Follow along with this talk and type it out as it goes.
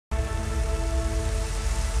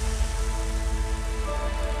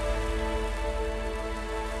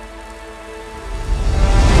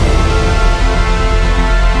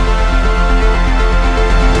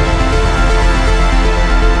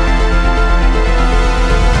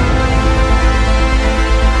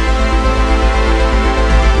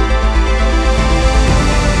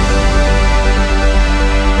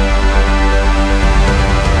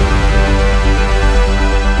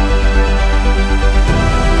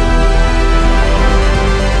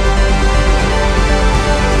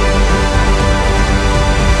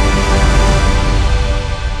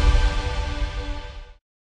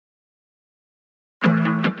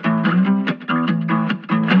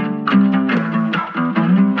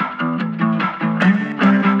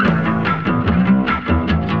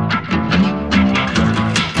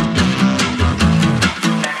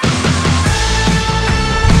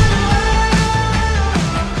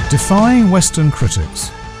Defying Western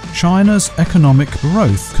critics, China's economic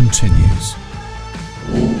growth continues.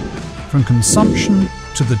 From consumption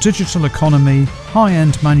to the digital economy,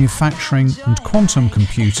 high-end manufacturing and quantum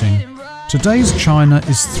computing, today's China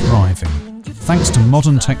is thriving, thanks to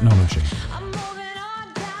modern technology.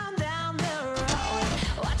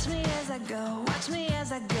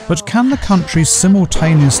 But can the country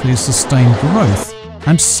simultaneously sustain growth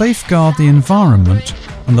and safeguard the environment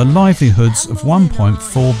and the livelihoods of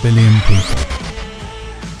 1.4 billion people?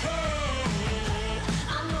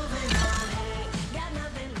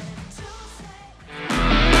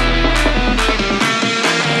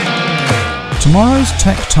 Tomorrow's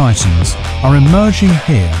tech titans are emerging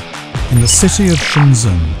here in the city of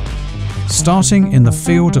Shenzhen, starting in the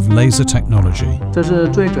field of laser technology. 这是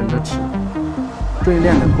最准的尺，最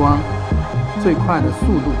亮的光，最快的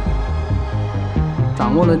速度。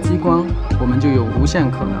掌握了激光，我们就有无限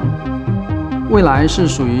可能。未来是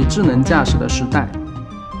属于智能驾驶的时代，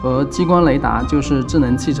而激光雷达就是智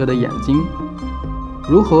能汽车的眼睛。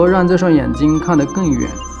如何让这双眼睛看得更远、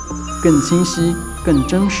更清晰、更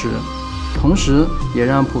真实？ 同时，也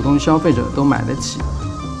让普通消费者都买得起，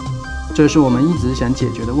这是我们一直想解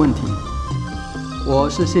决的问题。我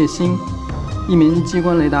是谢鑫，一名激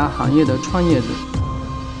光雷达行业的创业者。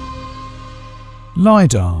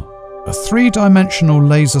LiDAR, a three-dimensional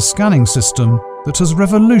laser scanning system that has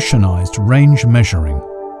revolutionized range measuring.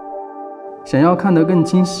 想要看得更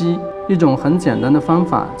清晰，一种很简单的方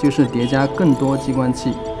法就是叠加更多激光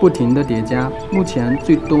器，不停地叠加，目前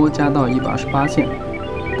最多加到128线。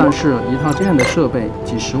 但是，一套这样的设备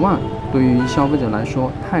几十万，对于消费者来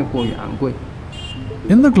说太过于昂贵。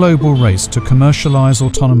In the global race to commercialize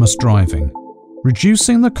autonomous driving,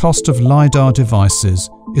 reducing the cost of LiDAR devices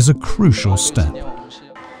is a crucial step.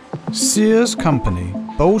 Sears Company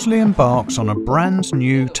boldly embarks on a brand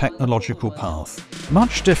new technological path,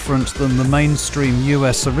 much different than the mainstream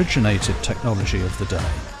US-originated technology of the day.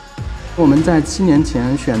 我们在7年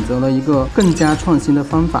前选择了一个更加创新的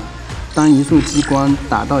方法。 当一束激光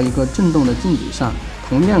打到一个振动的镜子上，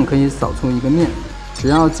同样可以扫出一个面。只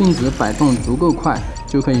要镜子摆动足够快，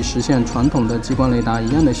就可以实现传统的激光雷达一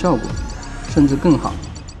样的效果，甚至更好。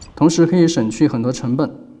同时可以省去很多成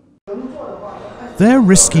本。Their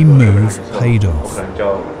risky move paid off.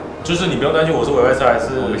 就是你不用担心我是委外车还是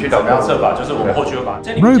怎么样测法，就是我们后续会把。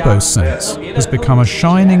RoboSense has become a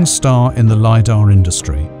shining star in the LiDAR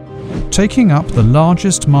industry, taking up the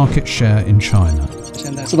largest market share in China.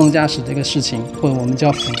 现在自动驾驶这个事情，或者我们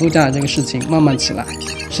叫辅助驾驶这个事情慢慢起来，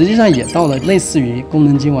实际上也到了类似于功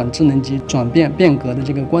能机往智能机转变变革的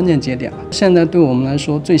这个关键节点了。现在对我们来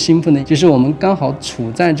说最兴奋的就是我们刚好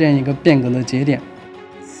处在这样一个变革的节点。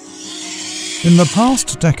In the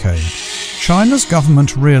past decade, China's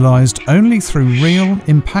government realized only through real,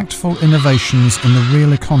 impactful innovations in the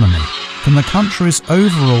real economy can the country's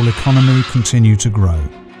overall economy continue to grow.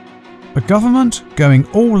 A government going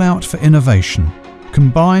all out for innovation,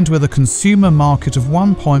 combined with a consumer market of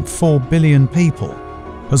 1.4 billion people,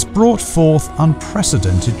 has brought forth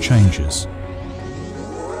unprecedented changes.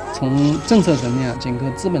 从政策层面、整个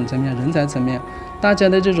资本层面、人才层面，大家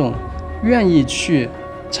的这种愿意去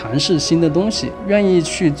尝试新的东西，愿意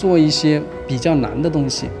去做一些比较难的东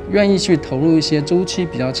西，愿意去投入一些周期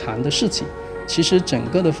比较长的事情，其实整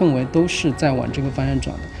个的氛围都是在往这个方向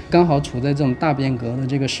转的。刚好处在这种大变革的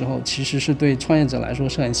这个时候，其实是对创业者来说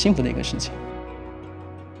是很幸福的一个事情。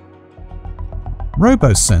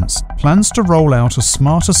 RoboSense plans to roll out a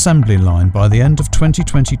smart assembly line by the end of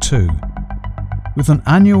 2022, with an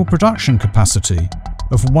annual production capacity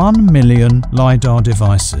of 1 million LiDAR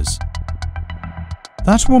devices.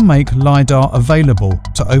 That will make LiDAR available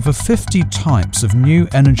to over 50 types of new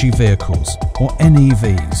energy vehicles, or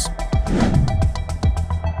NEVs.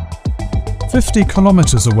 50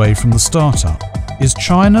 kilometers away from the startup is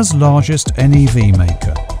China's largest NEV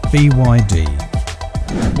maker, BYD.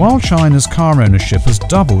 While China's car ownership has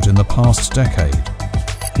doubled in the past decade,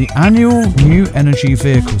 the annual new energy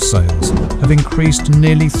vehicle sales have increased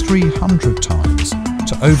nearly 300 times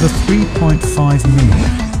to over 3.5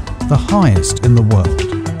 million, the highest in the world.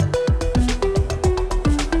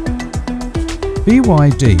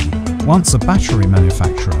 BYD, once a battery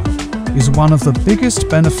manufacturer, is one of the biggest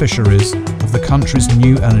beneficiaries of the country's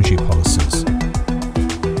new energy policies.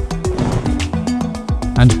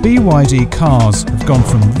 And BYD cars have gone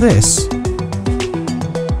from this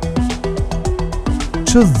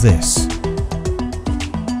to this.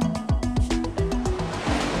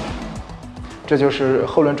 这就是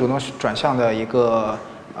后轮主动转向的一个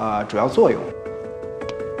主要作用。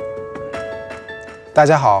大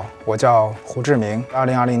家好，我叫胡志明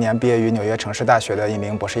，2020年毕业于纽约城市大学的一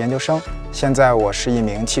名博士研究生，现在我是一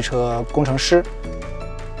名汽车工程师。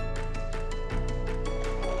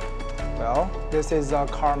Well, this is a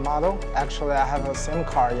car model. Actually, I have the same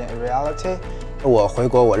car in reality. 我回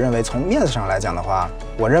国，我认为从面子上来讲的话，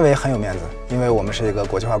我认为很有面子，因为我们是一个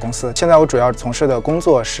国际化公司。现在我主要从事的工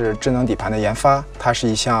作是智能底盘的研发，它是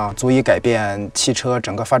一项足以改变汽车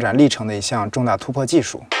整个发展历程的一项重大突破技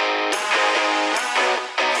术。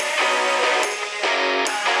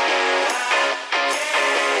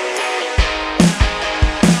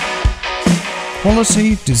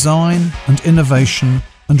Quality, design, and innovation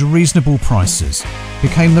and reasonable prices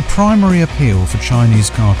became the primary appeal for Chinese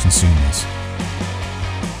car consumers.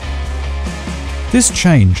 This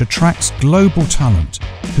change attracts global talent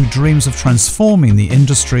who dreams of transforming the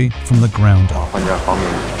industry from the ground up.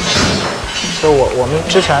 就我们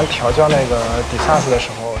之前调教那个底萨斯的时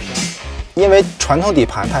候，因为传统底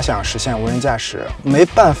盘它想实现无人驾驶，没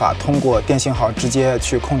办法通过电信号直接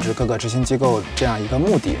去控制各个执行机构这样一个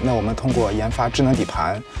目的。那我们通过研发智能底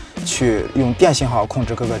盘，去用电信号控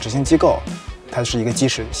制各个执行机构，它是一个基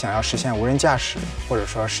石。想要实现无人驾驶，或者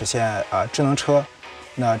说实现智能车。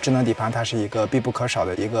 那智能底盘它是一个必不可少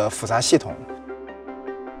的一个复杂系统。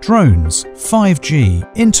Drones, 5G,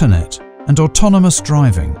 internet, and autonomous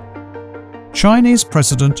driving. Chinese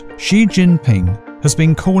President Xi Jinping has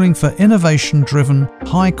been calling for innovation-driven,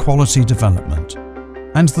 high-quality development,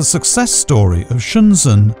 and the success story of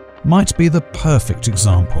Shenzhen might be the perfect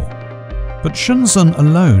example. But Shenzhen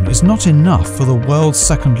alone is not enough for the world's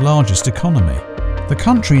second-largest economy. The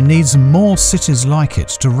country needs more cities like it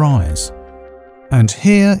to rise. And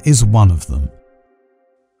here is one of them.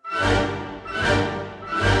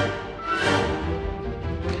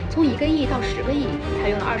 从1个亿到10个亿，他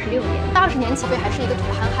用了26年。20年起飞还是一个土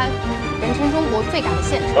憨憨，人称中国最赶的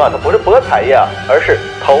县城。它不是博彩业，而是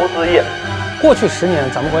投资业。过去10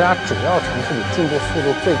年，咱们国家主要城市里进步速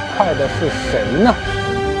度最快的是谁呢？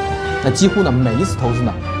那几乎呢，每一次投资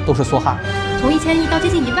呢都是梭哈。从1000亿到接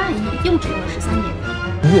近1万亿，又只用了13年。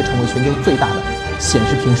一跃成为全球最大的显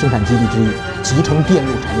示屏生产基地之一，集成电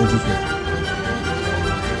路产业集群。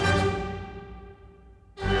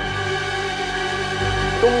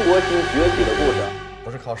中国新崛起的故事，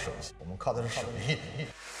不是靠手气，我们靠的是手艺。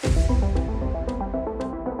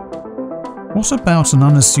What about an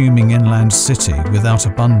unassuming inland city without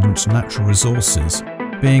abundant natural resources,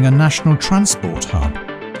 being a national transport hub,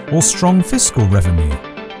 or strong fiscal revenue?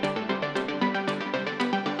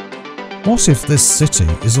 What if this city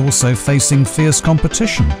is also facing fierce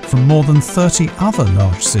competition from more than 30 other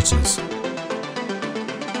large cities?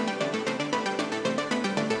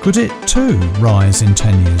 Could it too rise in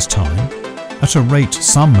 10 years' time, at a rate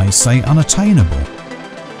some may say unattainable?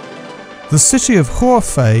 The city of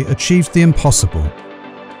Hefei achieved the impossible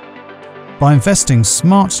by investing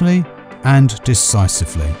smartly and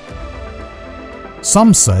decisively.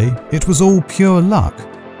 Some say it was all pure luck.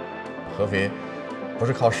 合肥不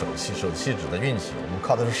是靠手气，手气指的运气，我们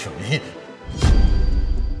靠的是手艺。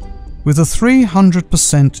With a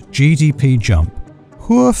 300% GDP jump,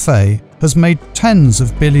 Hefei has made tens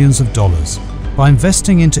of billions of dollars by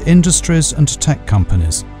investing into industries and tech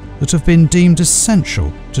companies that have been deemed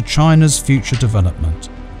essential to China's future development.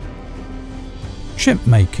 Chip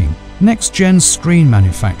making, next-gen screen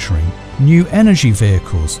manufacturing, new energy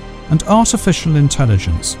vehicles, and artificial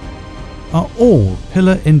intelligence are all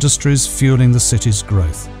pillar industries fueling the city's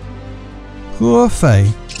growth. Hefei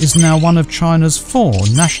is now one of China's 4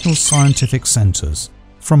 national scientific centres.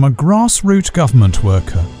 From a grassroots government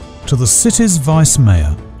worker to the city's vice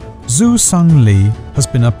mayor, Zhu Sangli has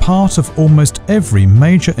been a part of almost every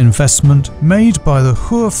major investment made by the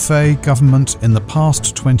Hefei government in the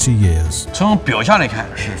past 20 years. 从表象来看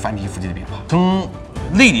是翻天覆地的变化，从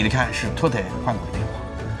内里来看是脱胎换骨的变化。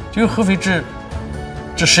就是合肥这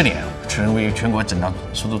10年成为全国增长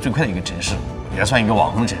速度最快的一个城市，也算一个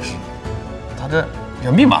网红城市。它的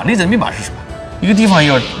密码，内在密码是什么？一个地方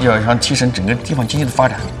要想提升整个地方经济的发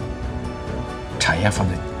展，产业发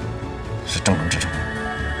展是重中之重。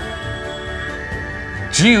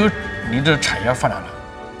只有你的产业发展了，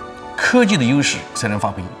科技的优势才能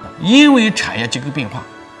发挥。因为产业结构变化，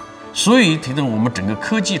所以推动我们整个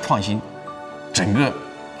科技创新，整个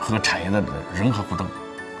和产业的人和互动，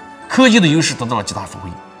科技的优势得到了极大发挥，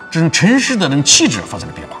这种城市的气质发生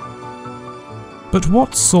了变化。But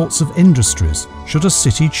what sorts of industries should a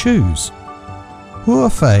city choose?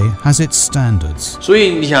 Hefei has its standards. 所以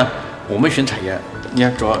你想，我们选产业，你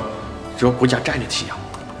看主要国家战略性啊，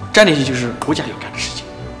战略性就是国家要干的事情，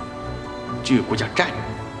就有国家战略。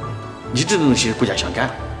你这种东西国家想干，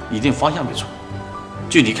一定方向没错，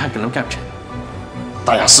就你看可能干不成。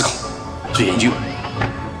大家思考、做研究，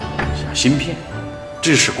像芯片，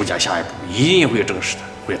这是国家下一步一定会正视的，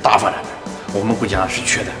会大发展的。我们国家是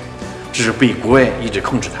缺的，这是被国外一直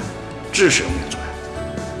控制的，这是我们要做的。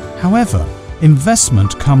However,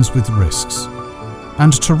 investment comes with risks.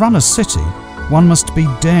 And to run a city, one must be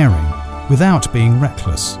daring without being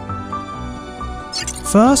reckless.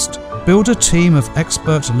 First, build a team of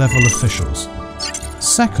expert-level officials.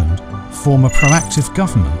 Second, form a proactive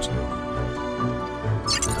government.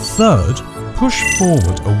 Third, push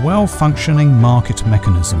forward a well-functioning market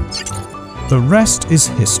mechanism. The rest is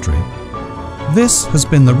history. This has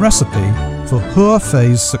been the recipe for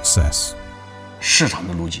Hefei's success. 市场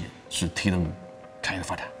的逻辑是推动产业的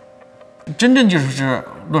发展，真正就是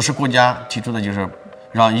落实国家提出的，就是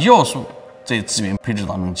让要素在资源配置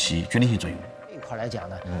当中起决定性作用。这一块来讲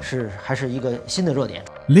呢，还是一个新的热点。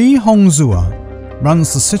Li Hongzhua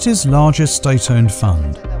runs the city's largest state-owned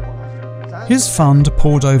fund. His fund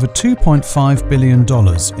poured over $2.5 billion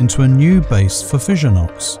into a new base for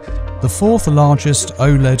Visionox, the fourth largest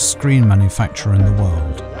OLED screen manufacturer in the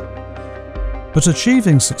world. But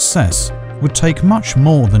achieving success would take much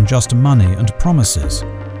more than just money and promises.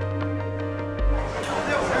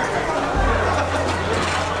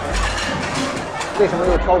 为什么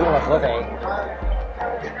又挑中了合肥？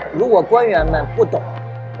如果官员们不懂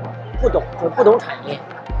产业，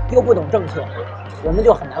又不懂政策，我们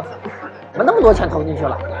就很难服。我们那么多钱投进去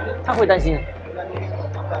了，他会担心。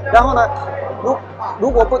然后呢，如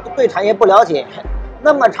果对产业不了解，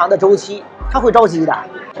那么长的周期，他会着急的。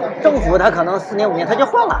政府他可能4年5年他就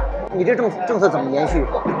换了，你这政策怎么延续？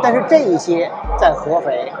但是这一些在合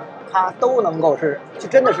肥，它都能够就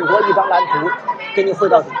真的是说一张蓝图给你绘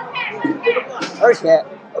到底，而且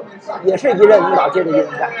也是一任领导接着一任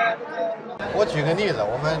干。我举个例子，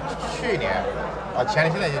我们去年现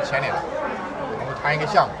在已经前年了，我们谈一个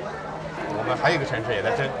项目，我们还有一个城市也在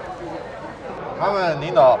争，他们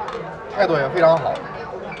领导态度也非常好，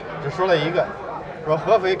只说了一个，说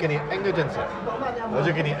合肥给你 N 个政策，我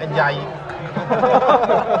就给你 N+1。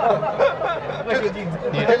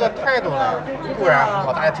你这个态度呢，固然很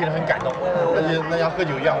好，大家听着很感动，那像喝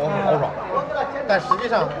酒一样，我很豪爽。但实际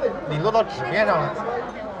上，你落到纸面上呢，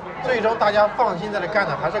最终大家放心在这干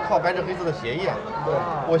的，还是靠白纸黑字的协议啊。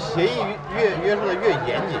我协议约束的越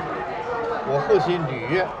严谨，我后期履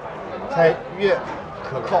约才越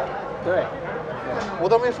可靠。对，我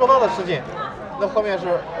都没说到的事情，那后面是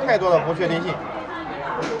太多的不确定性，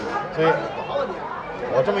所以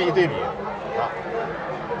我这么一对比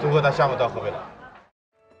最后他项目到合肥了。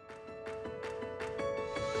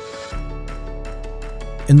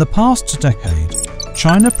In the past decade,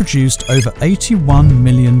 China produced over 81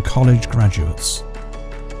 million college graduates.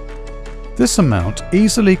 This amount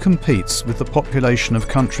easily competes with the population of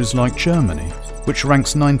countries like Germany, which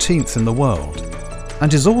ranks 19th in the world,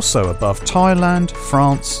 and is also above Thailand,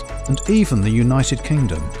 France, and even the United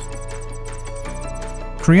Kingdom.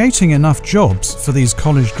 Creating enough jobs for these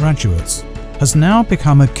college graduates has now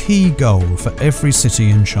become a key goal for every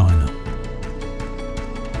city in China.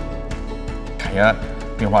 产业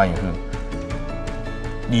变化以后，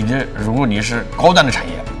如果你是高端的产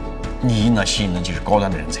业，你能吸引的就是高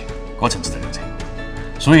端的人才，高层次的人才，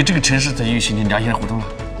所以这个城市它就形成良性的互动了，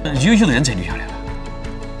优秀的人才留下来了，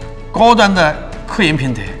高端的科研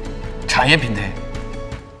平台、产业平台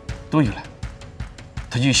都有了，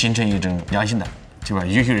它就形成一种良性的，对吧？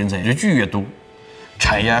优秀人才越聚越多，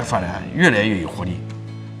产业发展越来越有活力，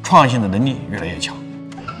创新的能力越来越强。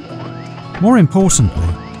More importantly,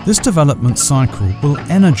 this development cycle will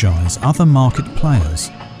energize other market players,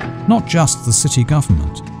 not just the city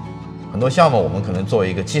government. 很多项目我们可能作为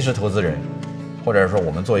一个基石投资人，或者说我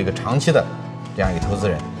们作为一个长期的这样一个投资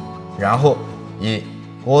人，然后以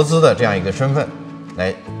国资的这样一个身份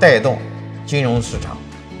来带动金融市场、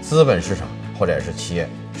资本市场或者是企业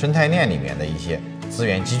生态链里面的一些资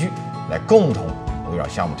源集聚，来共同围绕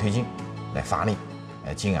项目推进来发力，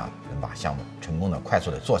进而能把项目成功的、快速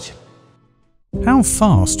的做起来。How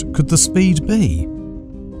fast could the speed be?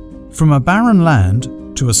 From a barren land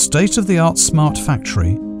to a state-of-the-art smart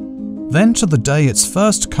factory, then to the day its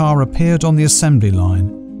first car appeared on the assembly line,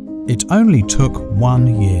 it only took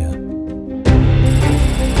 1 year.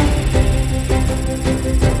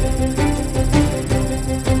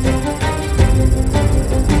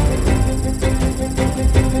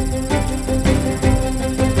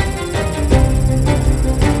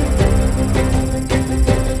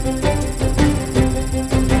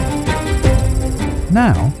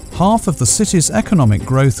 Now, half of the city's economic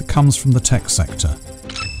growth comes from the tech sector.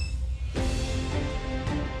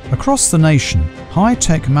 Across the nation,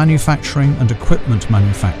 high-tech manufacturing and equipment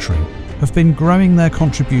manufacturing have been growing their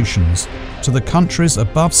contributions to the country's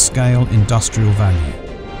above-scale industrial value.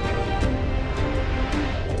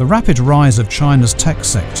 The rapid rise of China's tech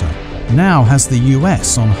sector now has the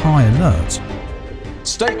US on high alert.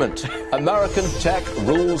 Statement: American tech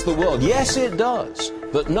rules the world. Yes, it does,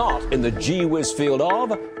 but not in the gee-whiz field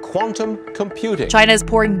of quantum computing. China is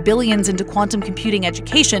pouring billions into quantum computing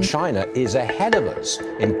education. China is ahead of us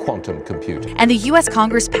in quantum computing. And the US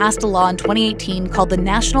Congress passed a law in 2018 called the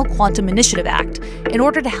National Quantum Initiative Act in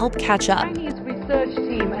order to help catch up. Chinese research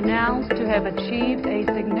team announced to have achieved a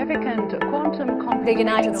significant quantum computing. The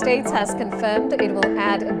United States has confirmed it will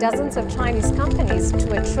add dozens of Chinese companies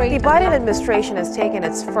to a trade. The Biden administration has taken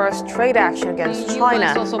its first trade action against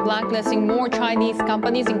China. The US also blacklisting more Chinese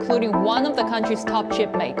companies, including one of the country's top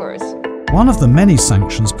chip makers. One of the many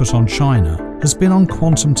sanctions put on China has been on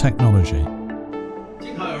quantum technology.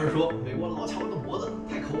 经常有人说美国老抢我的脖子，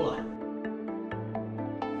太抠了。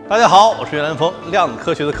大家好，我是袁兰峰，量子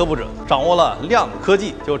科学的科普者。掌握了量子科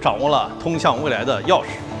技，就掌握了通向未来的钥匙。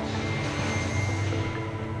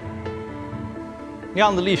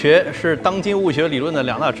量子力学是当今物理学理论的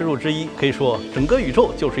两大支柱之一，可以说整个宇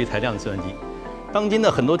宙就是一台量子计算机。当今的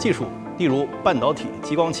很多技术，例如半导体、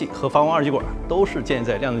激光器和发光二极管，都是建立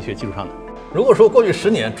在量子力学基础上的。如果说过去10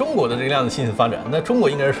年中国的这个量子信息发展，那中国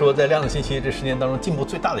应该是说在量子信息这10年当中进步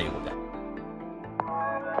最大的一个国家。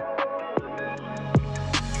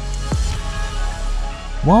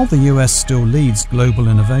While the US still leads global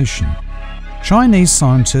innovation, Chinese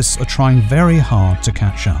scientists are trying very hard to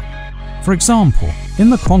catch up. For example,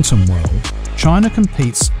 in the quantum world, China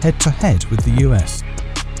competes head-to-head with the US.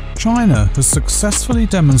 China has successfully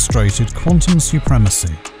demonstrated quantum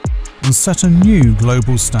supremacy and set a new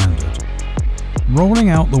global standard,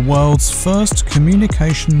 rolling out the world's first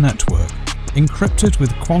communication network encrypted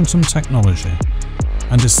with quantum technology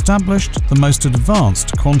and established the most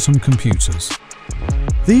advanced quantum computers.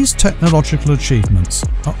 These technological achievements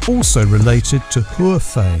are also related to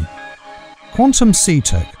Huafei. Quantum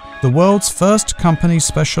C-Tech, the world's first company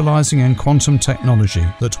specializing in quantum technology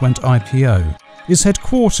that went IPO, is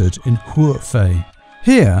headquartered in Huafei.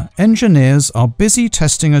 Here, engineers are busy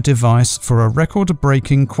testing a device for a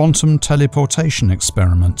record-breaking quantum teleportation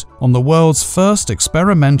experiment on the world's first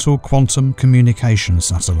experimental quantum communication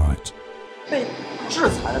satellite. 被制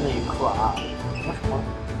裁的那一刻啊，有什么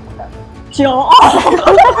感觉？骄傲。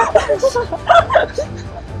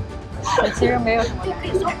我其实没有什么感觉。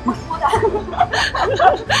为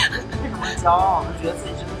什么骄傲？就觉得自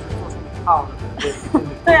己真的是做出一套的。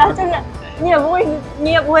对啊，就是你也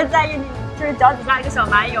不会在意你就是脚底下一个小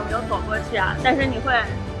蚂蚁有没有走过去啊，但是你会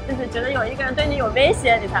就是觉得有一个人对你有威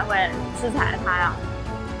胁，你才会制裁他呀。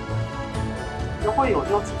就会有这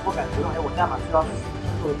种紧迫感觉，哎，我代码需要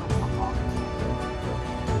做得更好，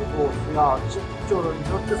我需要就是你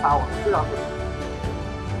说制裁我是要做。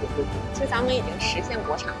其实咱们已经实现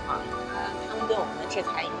国产化了，他们对我们的制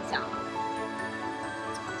裁影响，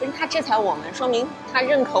就是他制裁我们，说明他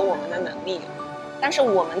认可我们的能力，但是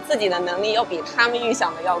我们自己的能力要比他们预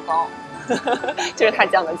想的要高，就是他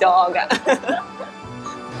讲的骄傲感。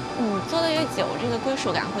做的越久，这个归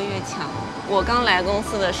属感会越强。我刚来公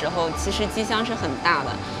司的时候，其实机箱是很大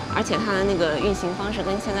的，而且它的那个运行方式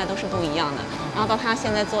跟现在都是不一样的。然后到它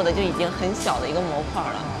现在做的就已经很小的一个模块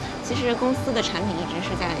了。其实公司的产品一直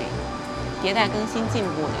是在迭代更新进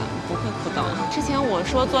步的，不会枯燥。之前我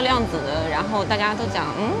说做量子的，然后大家都讲，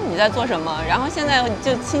你在做什么？然后现在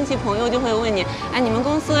就亲戚朋友就会问你，哎，你们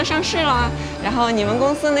公司上市了，然后你们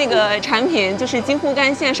公司那个产品就是京沪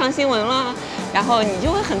干线上新闻了，然后你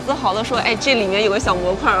就会很自豪的说，哎，这里面有个小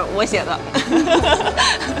模块我写的，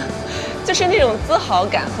就是那种自豪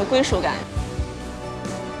感和归属感。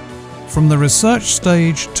From the research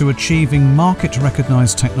stage to achieving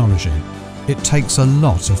market-recognized technology, it takes a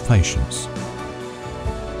lot of patience.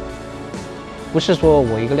 不是说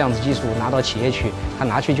我一个量子技术拿到企业去，它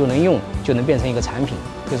拿去就能用，就能变成一个产品。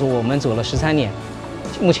就是我们走了13年，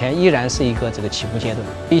目前依然是一个这个起步阶段。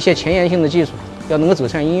一些前沿性的技术要能够走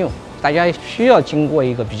向应用，大家需要经过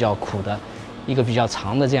一个比较苦的、一个比较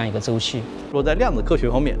长的这样一个周期。说在量子科学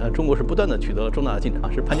方面，中国是不断的取得了重大的进展。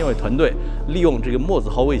是潘建伟团队利用这个墨子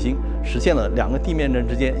号卫星，实现了2个地面站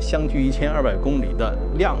之间相距1200公里的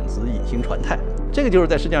量子隐形传态。这个就是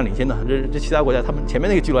在世界上领先的，这其他国家他们前面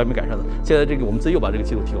那个记录还没赶上的，现在这个我们自己又把这个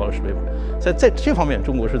记录提高了10倍嘛。在这方面，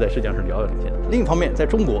中国是在世界上是遥遥领先的。另一方面，在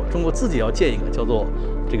中国自己要建一个叫做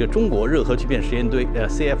这个中国热核聚变实验堆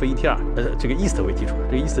CFETR 这个 East 为基础，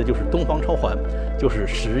这个 East 就是东方超环，就是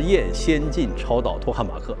实验先进超导托汉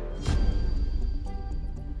马克。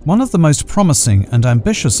One of the most promising and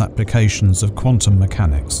ambitious applications of quantum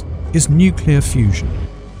mechanics is nuclear fusion.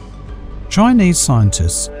 Chinese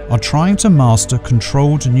scientists are trying to master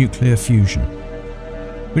controlled nuclear fusion,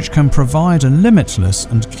 which can provide a limitless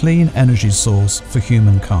and clean energy source for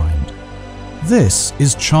humankind. This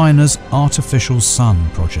is China's artificial sun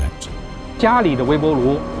project. 家里的微波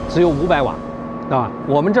炉只有500瓦，啊，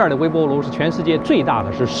我们这儿的微波炉是全世界最大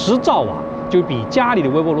的，是10兆瓦，就比家里的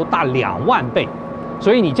微波炉大2万倍。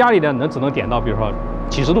所以你家里的只能点到，比如说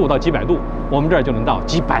几十度到几百度，我们这儿就能到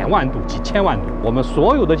几百万度、几千万度。我们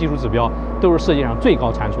所有的技术指标都是世界上最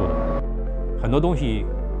高参数的。很多东西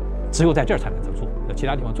只有在这儿才能做，在其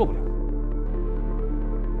他地方做不了。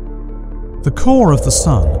The core of the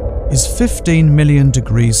Sun is 15 million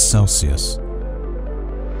degrees Celsius.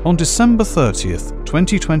 On December 30th,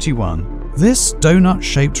 2021, this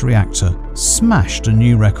donut-shaped reactor smashed a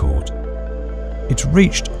new record. It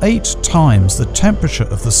reached 8 times the temperature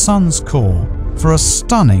of the Sun's core for a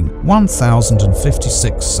stunning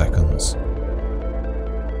 1,056 seconds.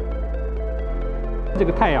 这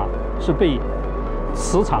个太阳是被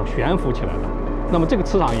磁场悬浮起来的，那么这个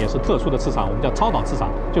磁场也是特殊的磁场，我们叫超导磁场，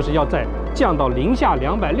就是要在降到零下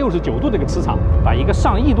269度这个磁场，把一个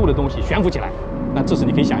上亿度的东西悬浮起来。那这是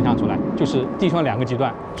你可以想象出来，就是地球上2个极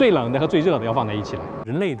端，最冷的和最热的要放在一起来。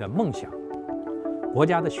人类的梦想、国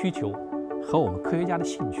家的需求和我们科学家的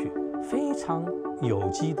兴趣非常有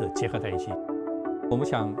机地结合在一起。我们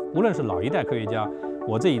想，无论是老一代科学家，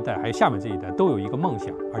我这一代还有下面这一代，都有一个梦想，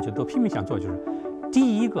而且都拼命想做，就是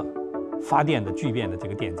第一个发电的聚变的这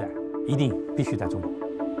个电站，必须在中国。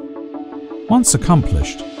Once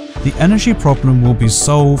accomplished, the energy problem will be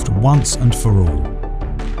solved once and for all.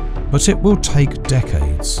 But it will take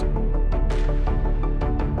decades.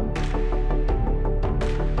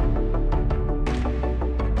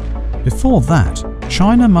 Before that,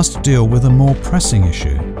 China must deal with a more pressing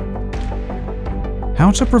issue: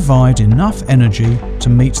 how to provide enough energy to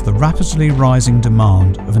meet the rapidly rising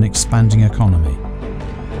demand of an expanding economy.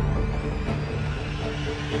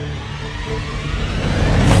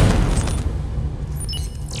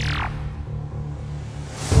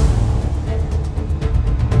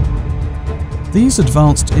 These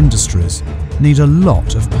advanced industries need a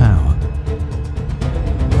lot of power.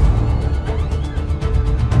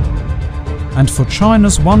 And for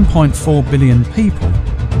China's 1.4 billion people,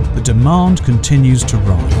 the demand continues to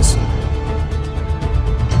rise.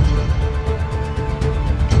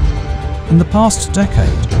 In the past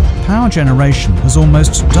decade, power generation has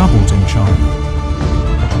almost doubled in China.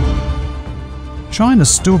 China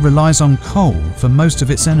still relies on coal for most of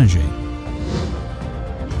its energy.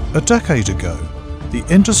 A decade ago, the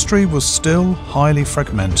industry was still highly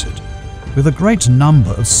fragmented, with a great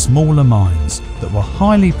number of smaller mines that were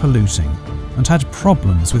highly polluting and had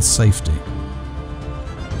problems with safety.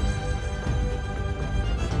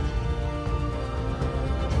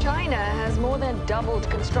 China has more than doubled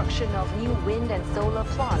construction of new wind and solar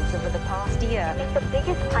plants over the past year. It's the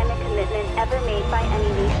biggest climate commitment ever made by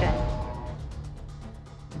any nation.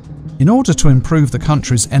 In order to improve the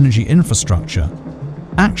country's energy infrastructure,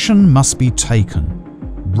 action must be taken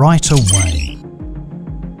right away.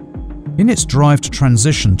 In its drive to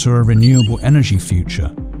transition to a renewable energy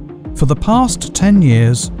future, for the past 10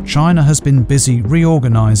 years, China has been busy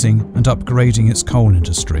reorganizing and upgrading its coal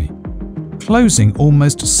industry, closing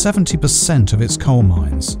almost 70% of its coal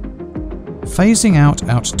mines, phasing out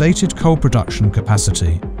outdated coal production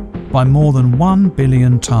capacity by more than 1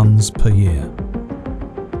 billion tons per year.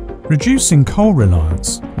 Reducing coal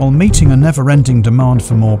reliance while meeting a never-ending demand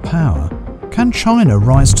for more power, can China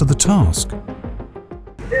rise to the task?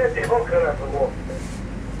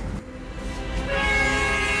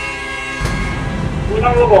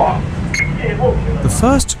 The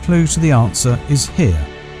first clue to the answer is here,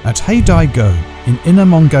 at Heidai-go in Inner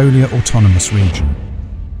Mongolia Autonomous Region,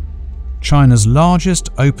 China's largest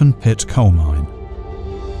open-pit coal mine.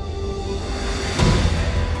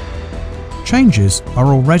 Changes are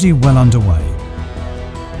already well underway.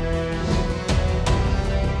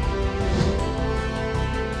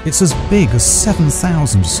 It's as big as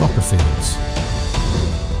 7,000 soccer fields.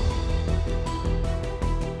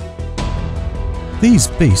 These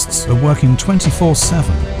beasts are working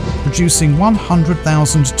 24/7, producing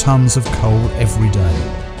 100,000 tons of coal every day.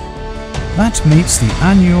 That meets the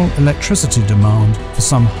annual electricity demand for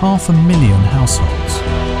some 500,000 households.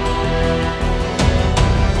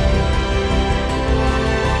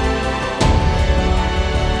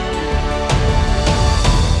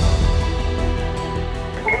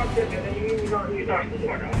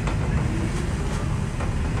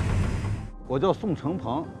 I 叫宋成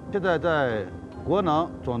鹏，现在在国能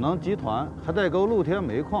左能集团海带沟露天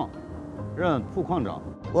煤矿任副矿长。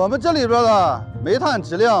我们这里边的煤炭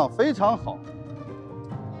质量非常好，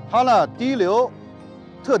它呢低硫、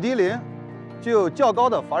特低磷，具有较高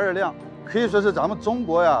的发热量，可以说是咱们中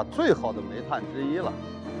国呀最好的煤炭之一了。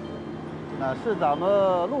那是咱们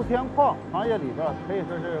露天矿行业里边可以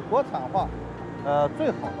说是国产化，最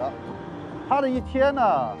好的。它的一天呢，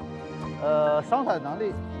生产能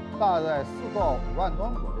力大概4到5万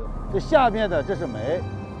吨左右。这下面的这是煤，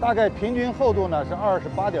大概平均厚度呢是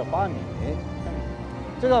28.8米。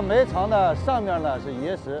这个煤层呢，上面呢是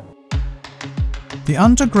椰石。The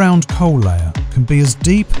underground coal layer can be as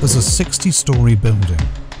deep as a 60-story building.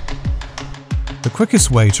 The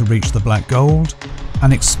quickest way to reach the black gold?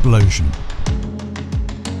 An explosion.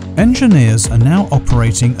 Engineers are now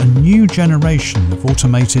operating a new generation of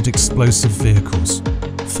automated explosive vehicles.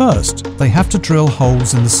 First, they have to drill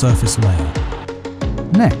holes in the surface layer.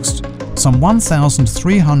 Next, some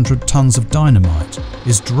 1,300 tons of dynamite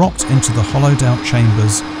is dropped into the hollowed-out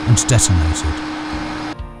chambers and detonated,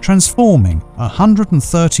 transforming a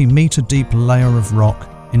 130-meter-deep layer of rock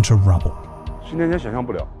into rubble. 10年前想象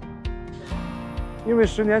不了，因为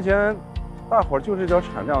10年前大伙儿就这点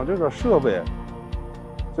产量，这点设备，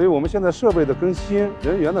所以我们现在设备的更新、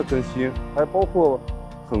人员的更新，还包括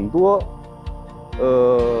很多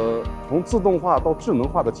从自动化到智能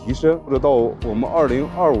化的提升，或者到我们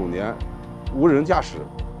2025年无人驾驶。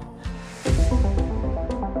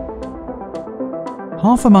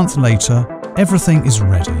Half a month later, everything is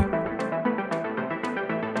ready.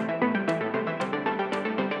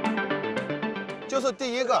 就是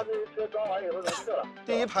第一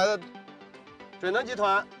排的水能集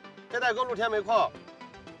团黑带沟露天煤矿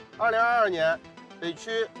，2022年北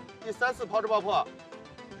区第3次抛掷爆破，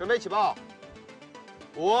准备起爆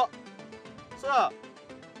，5、4、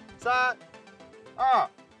3、2、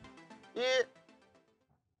1，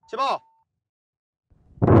起爆！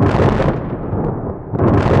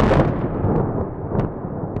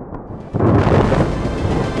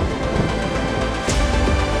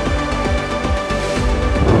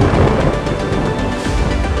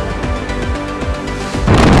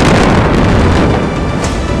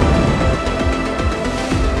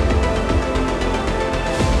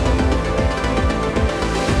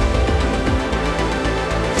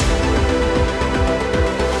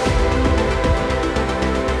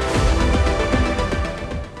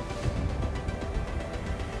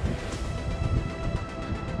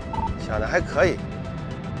想的还可以，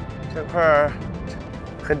这块儿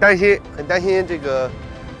很担心这个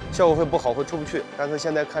效果会不好，会出不去。但是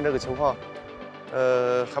现在看这个情况，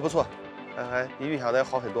还不错，还比预想的要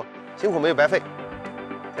好很多，辛苦没有白费，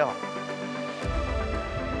挺好。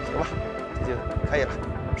行吧，这就可以了，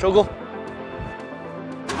收工。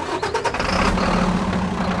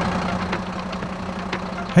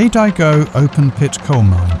Heidaigo open pit coal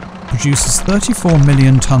mine produces 34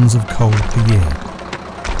 million tons of coal per year.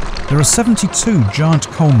 There are 72 giant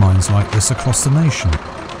coal mines like this across the nation,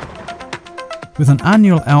 with an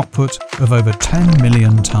annual output of over 10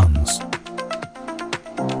 million tons.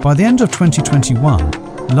 By the end of 2021,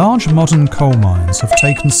 large modern coal mines have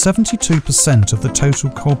taken 72% of the total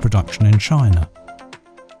coal production in China.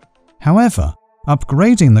 However,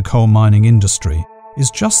 upgrading the coal mining industry is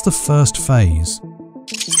just the first phase.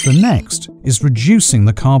 The next is reducing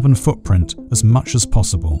the carbon footprint as much as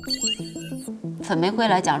possible. 粉煤灰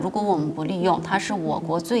来讲，如果我们不利用，它是我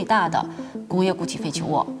国最大的工业固体废弃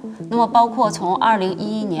物。那么，包括从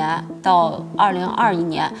2011年到2021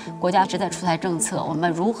年，国家一直在出台政策，我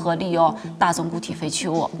们如何利用大宗固体废弃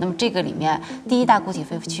物？那么这个里面，第一大固体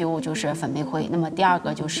废弃物就是粉煤灰，那么第二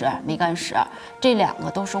个就是煤矸石，这两个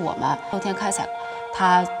都是我们露天开采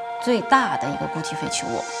它最大的一个固体废弃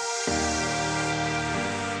物。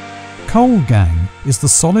Coal gang is the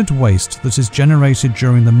solid waste that is generated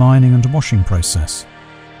during the mining and washing process,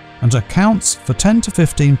 and accounts for 10 to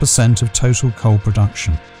 15% of total coal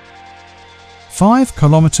production. 5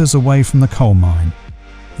 kilometers away from the coal mine,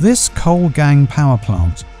 this coal gang power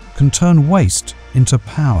plant can turn waste into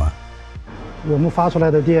power. 我们发出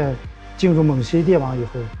来的电进入锰锡电网以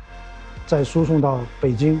后，再输送到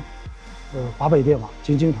北京，华北电网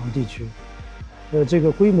京津塘地区。这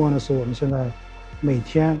个规模呢，是我们现在每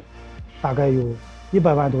天大概有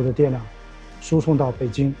100万多的电量输送到北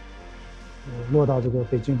京，落到这个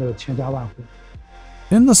北京的千家万户。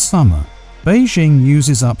In the summer, Beijing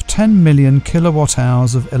uses up 10 million kilowatt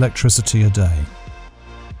hours of electricity a day.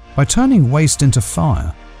 By turning waste into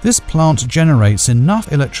fire, this plant generates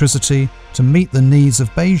enough electricity to meet the needs of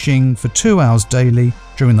Beijing for 2 hours daily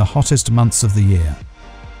during the hottest months of the year.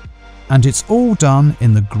 And it's all done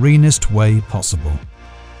in the greenest way possible.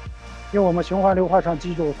 因为我们循环硫化厂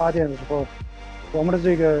机组发电的时候，我们的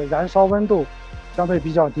这个燃烧温度相对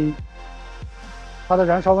比较低，它的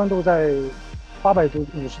燃烧温度在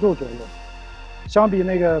850度左右，相比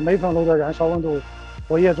那个煤粉炉的燃烧温度，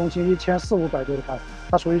活跃中心1400-500度的话，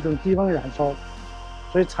它属于一种低温燃烧，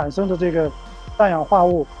所以产生的这个氮氧化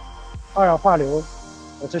物、二氧化硫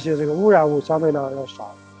这些污染物相对要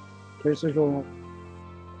少，所以是一种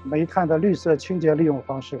煤炭的绿色清洁利用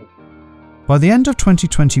方式。By the end of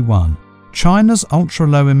 2021, China's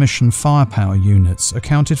ultra-low emission firepower units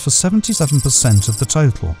accounted for 77% of the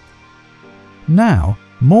total. Now,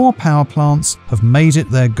 more power plants have made it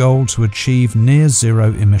their goal to achieve near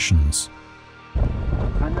zero emissions.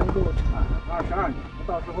 还能够产22年，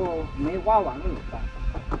到时候煤挖完了怎么办？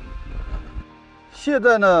现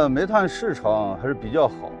在呢，煤炭市场还是比较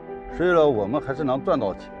好，所以呢，我们还是能赚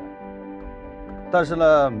到钱。但是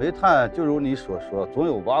呢，煤炭就如你所说，总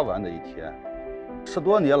有挖完的一天。10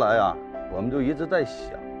多年来啊，我们就一直在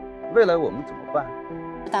想，未来我们怎么办？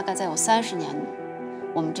大概再有30年，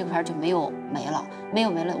我们这块就没有煤了，没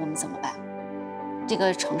有煤了，我们怎么办？这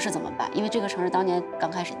个城市怎么办？因为这个城市当年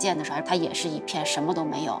刚开始建的时候，它也是一片什么都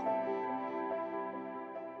没有。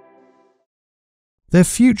Their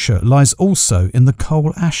future lies also in the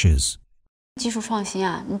coal ashes. 技术创新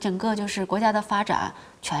啊，你整个就是国家的发展，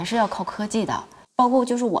全是要靠科技的。包括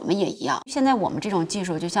就是我们也一样，现在我们这种技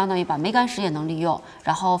术就相当于把煤矸石也能利用，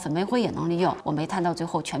然后粉煤灰也能利用，我煤炭到最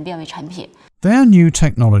后全变为产品。Their new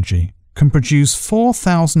technology can produce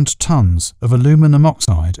 4,000 tons of aluminum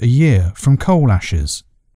oxide a year from coal ashes.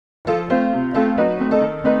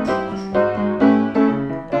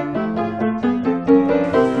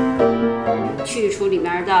 去除里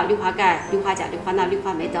面的氯化钙、氯化钾、氯化钠、氯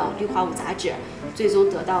化镁等氯化物杂质，最终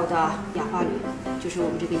得到的氧化铝就是我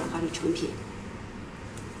们这个氧化铝成品，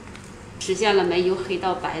实现了煤由黑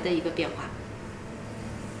到白的一个变化，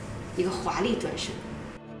一个华丽转身。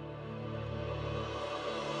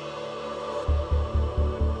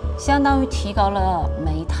相当于提高了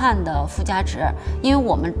煤炭的附加值，因为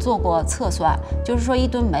我们做过测算，就是说1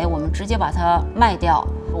吨煤我们直接把它卖掉，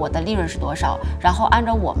我的利润是多少？然后按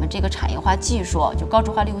照我们这个产业化技术，就高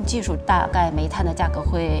质化利用技术，大概煤炭的价格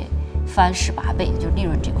会翻18倍，就是利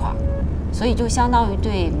润这块儿，所以就相当于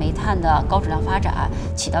对煤炭的高质量发展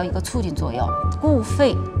起到一个促进作用。固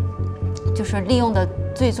废就是利用的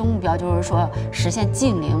最终目标，就是说实现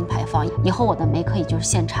净零排放。以后我的煤可以就是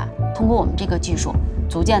现产，通过我们这个技术，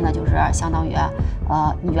逐渐的就是相当于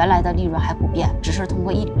你原来的利润还不变，只是通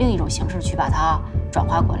过另一种形式去把它转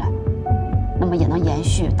化过来，那么也能延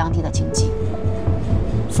续当地的经济。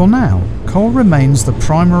For now, coal remains the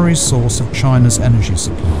primary source of China's energy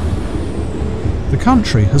supply. The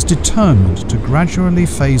country has determined to gradually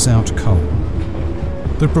phase out coal.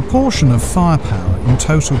 The proportion of firepower in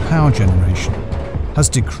total power generation has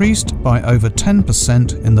decreased by over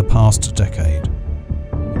 10% in the past decade.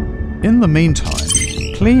 In the meantime,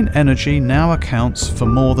 clean energy now accounts for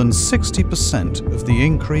more than 60% of the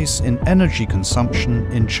increase in energy consumption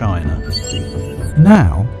in China.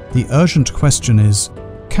 Now, the urgent question is,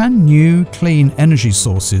 can new clean energy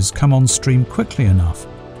sources come on stream quickly enough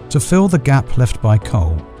to fill the gap left by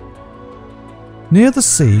coal? Near the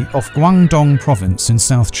sea off Guangdong province in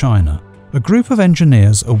South China, a group of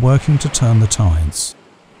engineers are working to turn the tides.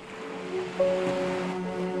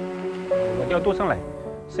 我叫杜胜磊，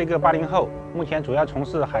是一个80后，目前主要从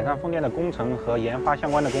事海上风电的工程和研发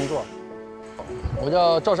相关的工作。我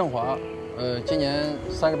叫赵胜华，今年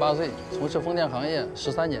38岁，从事风电行业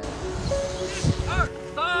13年。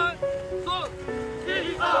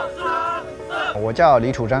我叫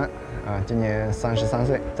李楚章，今年33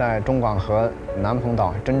岁，在中广核南鹏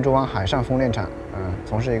岛珍珠湾海上风电场，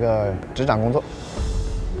从事一个执掌工作。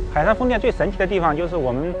海上风电最神奇的地方就是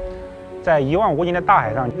我们在一望无际的大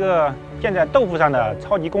海上，一个建在豆腐上的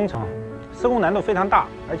超级工程，施工难度非常大，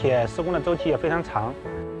而且施工的周期也非常长。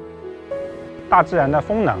大自然的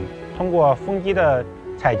风能通过风机的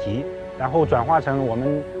采集，然后转化成我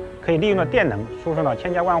们可以利用的电能，输送到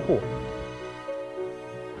千家万户。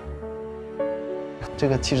这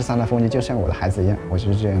个73的风机就像我的孩子一样，我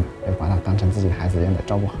就是这样，要把它当成自己的孩子一样的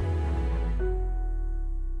照顾好。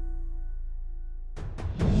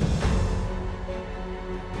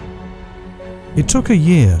It took a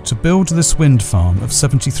year to build this wind farm of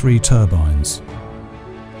 73 turbines.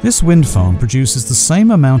 This wind farm produces the same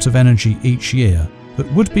amount of energy each year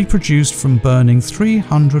that would be produced from burning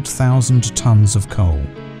 300,000 tons of coal.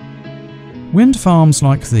 Wind farms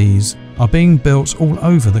like these are being built all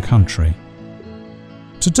over the country.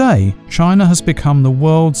 Today, China has become the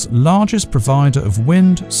world's largest provider of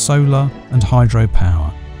wind, solar and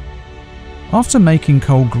hydropower. After making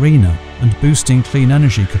coal greener and boosting clean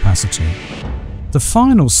energy capacity, the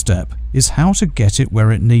final step is how to get it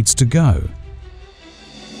where it needs to go.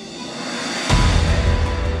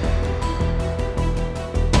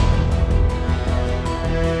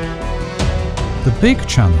 The big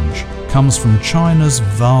challenge comes from China's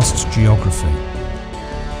vast geography.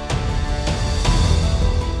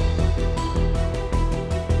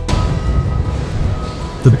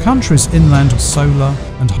 The country's inland solar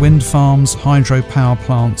and wind farms, hydropower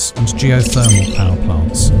plants and geothermal power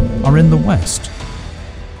plants are in the west,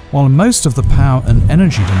 while most of the power and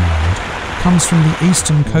energy demand comes from the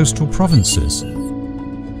eastern coastal provinces.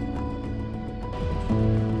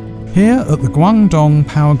 Here at the Guangdong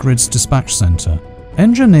Power Grids Dispatch Center,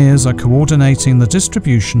 engineers are coordinating the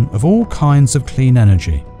distribution of all kinds of clean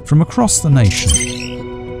energy from across the nation,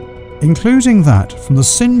 including that from the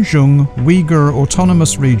Xinjiang Uyghur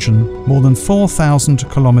Autonomous Region more than 4,000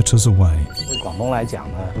 kilometers away. 广东来讲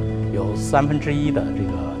呢，有1/3的这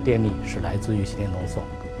个电力是来自于西电东送。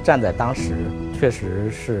站在当时，确实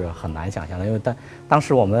是很难想象的，因为当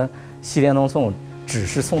时我们西电东送只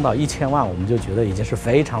是送到1000万，我们就觉得已经是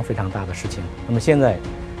非常非常大的事情。那么现在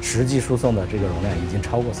实际输送的这个容量已经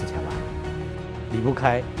超过4000万，离不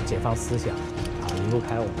开解放思想啊，离不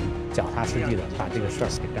开我们脚踏实地的把这个事儿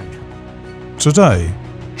给干成。 Today,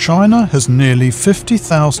 China has nearly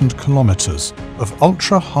 50,000 kilometers of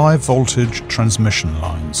ultra-high voltage transmission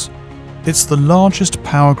lines. It's the largest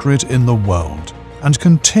power grid in the world and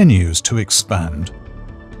continues to expand.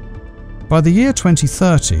 By the year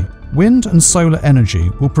 2030, wind and solar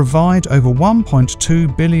energy will provide over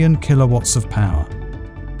 1.2 billion kilowatts of power,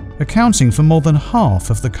 accounting for more than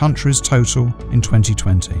half of the country's total in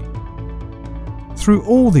 2020. Through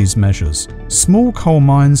all these measures, small coal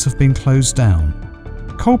mines have been closed down,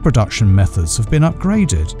 coal production methods have been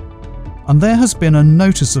upgraded, and there has been a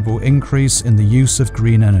noticeable increase in the use of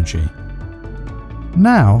green energy.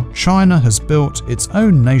 Now, China has built its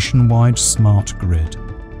own nationwide smart grid.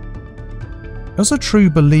 As a true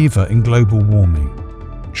believer in global warming,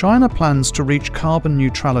 China plans to reach carbon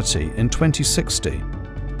neutrality in 2060,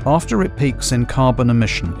 after it peaks in carbon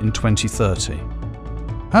emission in 2030.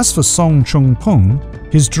 As for Song Chung-pung,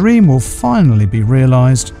 his dream will finally be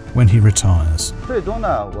realized when he retires. 最终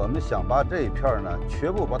呢，我们想把这一片呢，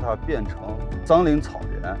全部把它变成樟林草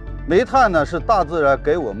原。煤炭呢是大自然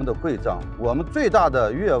给我们的馈赠，我们最大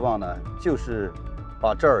的愿望呢，就是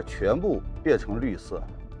把这儿全部变成绿色，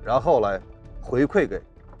然后来回馈给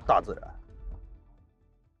大自然。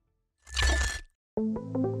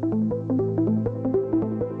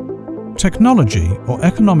 Technology or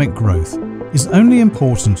economic growth is only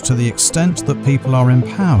important to the extent that people are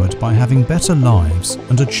empowered by having better lives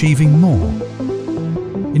and achieving more.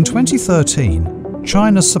 In 2013,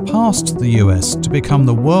 China surpassed the US to become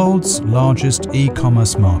the world's largest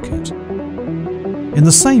e-commerce market. In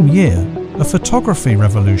the same year, a photography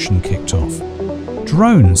revolution kicked off.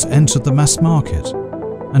 Drones entered the mass market,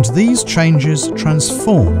 and these changes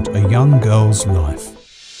transformed a young girl's life.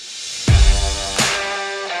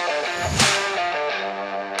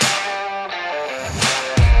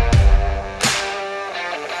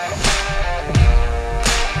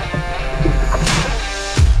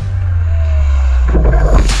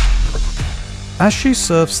 As she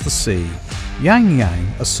surfs the sea, Yang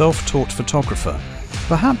Yang, a self-taught photographer,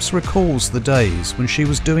 perhaps recalls the days when she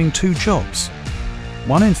was doing 2 jobs,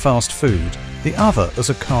 one in fast food, the other as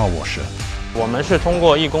a car washer. 我们是通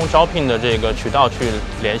过义工招聘的这个渠道去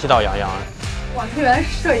联系到杨洋。哇，他原来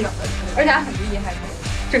是摄影的，而且还很厉害，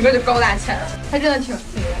整个就高大全。他真的挺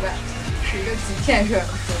明白，是一个极限摄影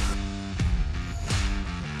师。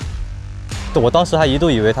 我当时还一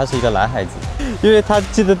度以为他是一个男孩子，因为他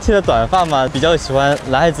剃了短发嘛，比较喜欢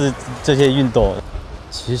男孩子这些运动。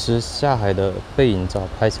其实下海的背影照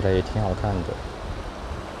拍起来也挺好看的。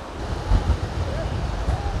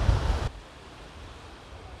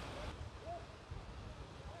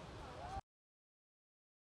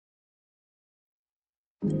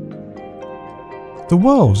The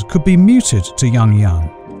world could be muted to Yang Yang.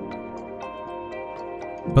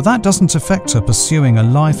 But that doesn't affect her pursuing a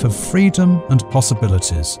life of freedom and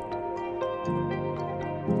possibilities.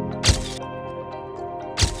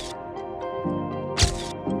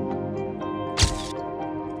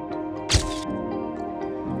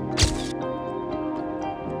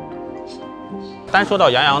 单说到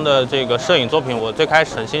杨洋的这个摄影作品，我最开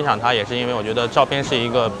始很欣赏他，也是因为我觉得照片是一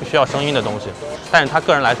个必须要声音的东西。但是他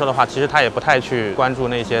个人来说的话，其实他也不太去关注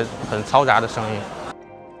那些很嘈杂的声音。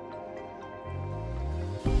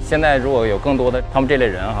 现在如果有更多的他们这类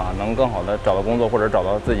人能更好的找到工作，或者找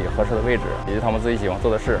到自己合适的位置，以及他们自己喜欢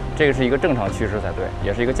做的事，这个是一个正常趋势才对，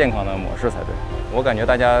也是一个健康的模式才对。我感觉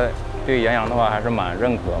大家对杨洋的话还是蛮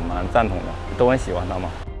认可、蛮赞同的，都很喜欢他嘛。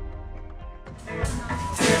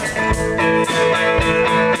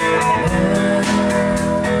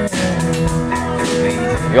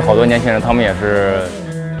有好多年轻人，他们也是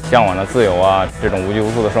向往着自由啊，这种无拘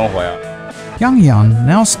无束的生活呀。Yang Yan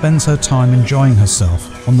now spends her time enjoying herself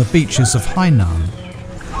on the beaches of Hainan.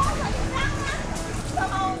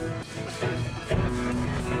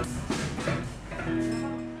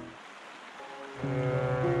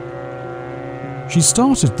 She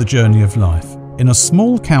started the journey of life in a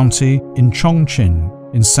small county in Chongqing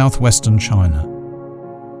in southwestern China.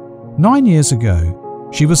 9 years ago,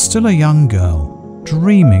 she was still a young girl,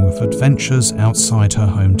 dreaming of adventures outside her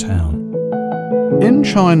hometown. In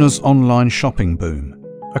China's online shopping boom,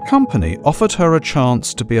 a company offered her a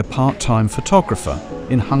chance to be a part-time photographer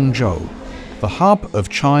in Hangzhou, the hub of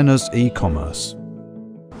China's e-commerce.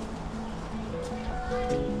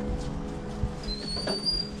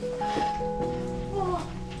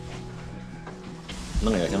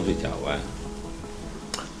 弄也想睡觉啊，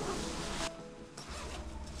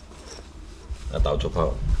要到处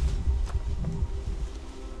跑。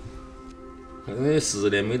因为10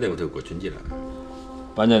年没在屋头过春节了，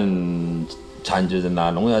反正残疾人呐、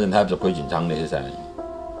聋哑人他不是可以进厂那些噻，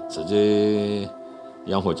自己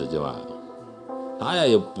养活自己嘛。他呀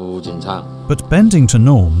又不进厂。But bending to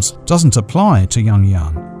norms doesn't apply to Yang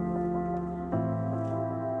Yan.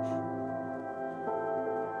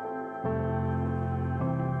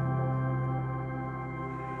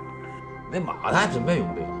 你骂他是没用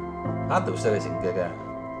的，他都是那个性格的。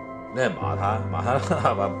你还骂他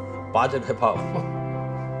把着开跑。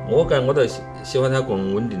我感我都喜欢他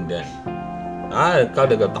更稳定点，他还搞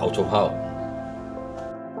那个到处跑。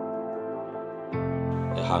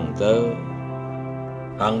杭州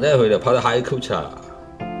回来跑到海口去了。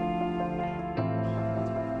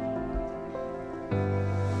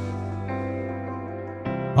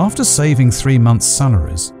After saving 3 months'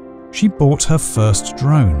 salaries, she bought her first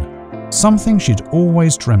drone. Something she'd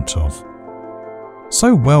always dreamt of.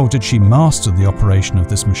 So well did she master the operation of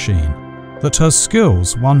this machine that her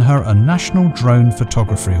skills won her a National Drone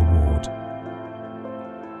Photography Award. "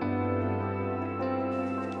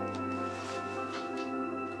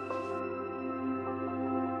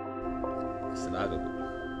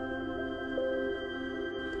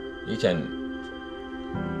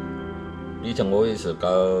以前我也是搞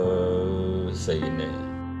摄影的。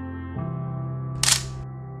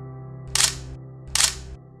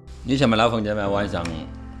以前嘛，老房间嘛，晚上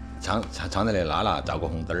窗在那拉了，照个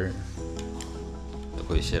红灯儿，就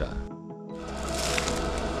可以洗了。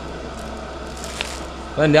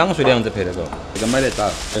反正2岁的样子拍那个，这个买得早，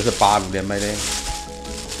这是86年买的，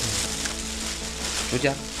暑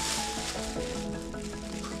假。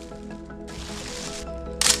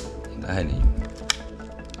那还利用。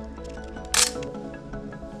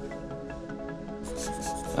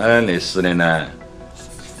那10年呢，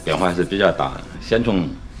变化还是比较大。先从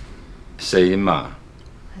摄影嘛，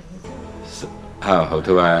后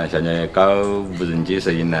头啊，现在搞无人机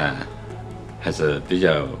摄影呢，还是比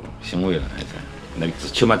较欣慰了，还是那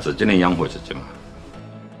起码自己能养活自己嘛。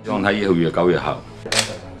希望他以后越搞越好。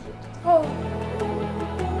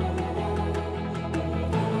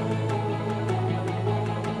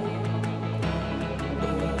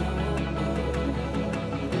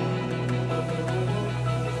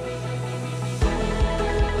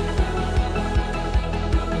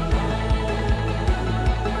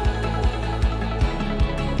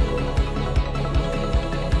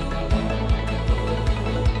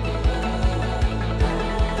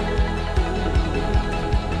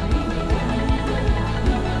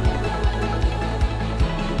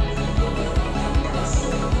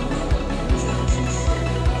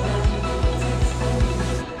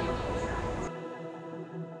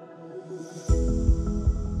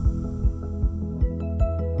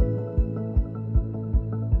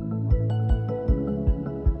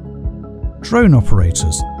Drone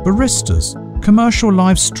operators, baristas, commercial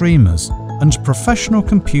live streamers, and professional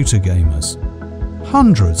computer gamers.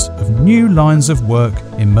 Hundreds of new lines of work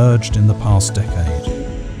emerged in the past decade.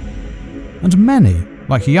 And many,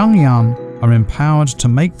 like Yang Yan, are empowered to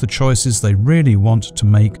make the choices they really want to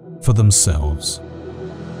make for themselves.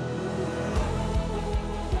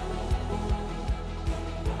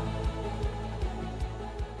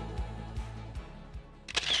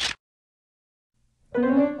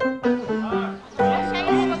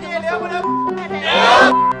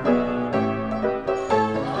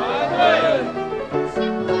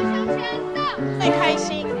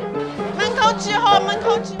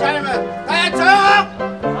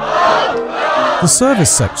 The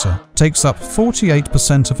service sector takes up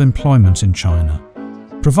 48% of employment in China,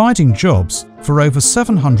 providing jobs for over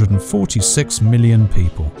 746 million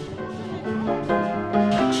people.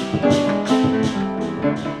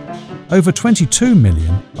 Over 22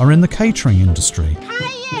 million are in the catering industry.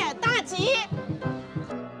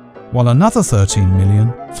 while another 13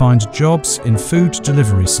 million find jobs in food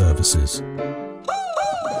delivery services.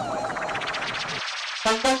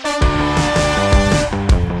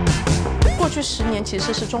 过去10年其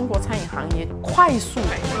实是中国餐饮行业快速、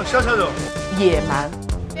野蛮、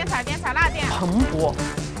边采边采辣店、蓬勃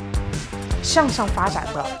向上发展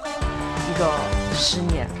的一个10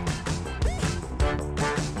年。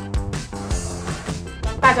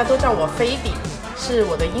大家都叫我菲比，是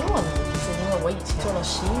我的英文名字，因为我以前做了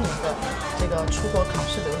11年的这个出国考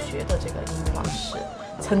试留学的这个英语老师。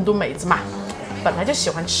成都妹子嘛，本来就喜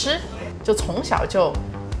欢吃，就从小就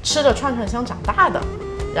吃着串串香长大的。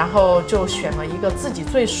 然后就选了一个自己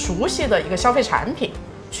最熟悉的一个消费产品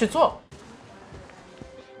去做。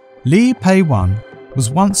Li Peiwan was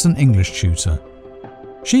once an English tutor.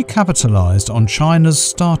 She capitalized on China's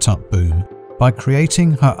startup boom by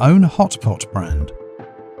creating her own hotpot brand.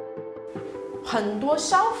 很多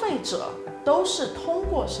消费者都是通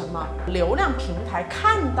过什么流量平台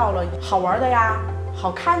看到了好玩的呀、好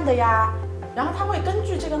看的呀，然后他会根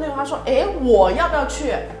据这个内容，他说：“哎，我要不要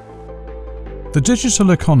去？” The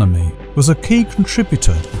digital economy was a key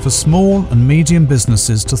contributor for small and medium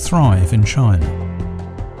businesses to thrive in China.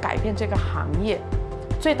 改变这个行业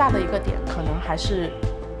最大的一个点，可能还是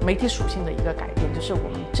媒体属性的一个改变，就是我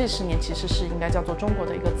们这10年其实是应该叫做中国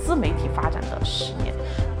的一个自媒体发展的10年。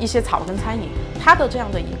一些草根餐饮，它的这样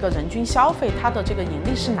的一个人均消费，它的这个盈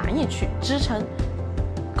利是难以去支撑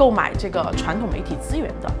购买这个传统媒体资源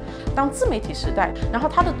的。 当自媒体时代，然后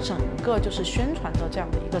它的整个就是宣传的这样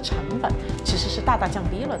的一个成本，其实是大大降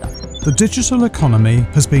低了的。The digital economy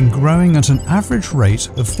has been growing at an average rate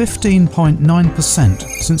of 15.9%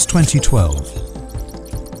 since 2012,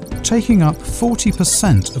 taking up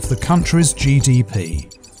 40% of the country's GDP.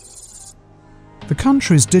 The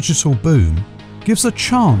country's digital boom gives a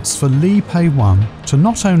chance for Li Peiwan to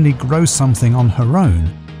not only grow something on her own,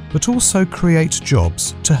 but also create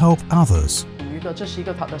jobs to help others. 这是一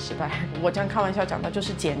个好的时代，我这样开玩笑讲的，就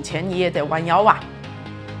是捡钱你也得弯腰啊！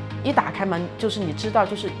一打开门，就是你知道，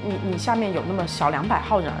就是你下面有那么小200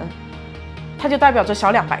号人，它就代表着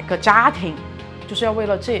小200个家庭，就是要为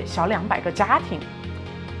了这小200个家庭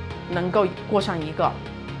能够过上一个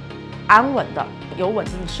安稳的、有稳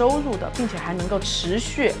定收入的，并且还能够持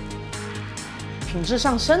续品质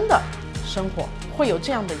上升的生活，会有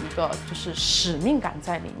这样的一个就是使命感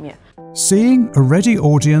在里面。 Seeing a ready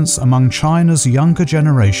audience among China's younger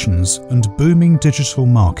generations and booming digital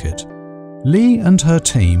market, Li and her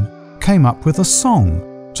team came up with a song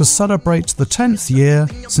to celebrate the 10th year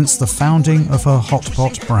since the founding of her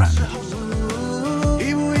hotpot brand.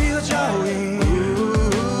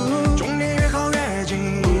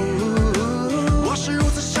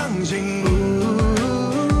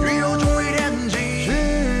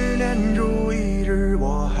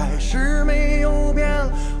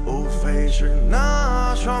 是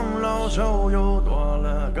那双老手又多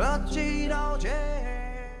了个几道街。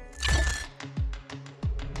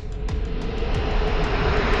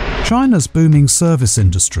China's booming service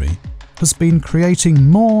industry has been creating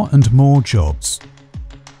more and more jobs.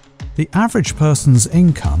 The average person's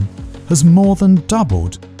income has more than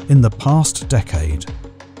doubled in the past decade.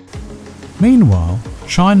 Meanwhile,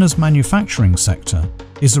 China's manufacturing sector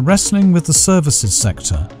is wrestling with the services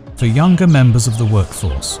sector for younger members of the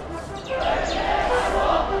workforce.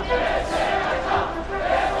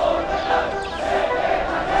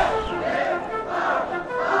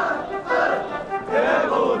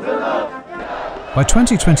 By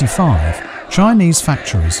 2025, Chinese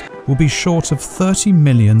factories will be short of 30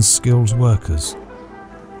 million skilled workers.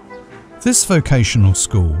 This vocational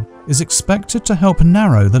school is expected to help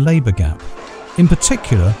narrow the labour gap, in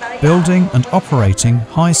particular building and operating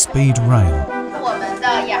high-speed rail. 我们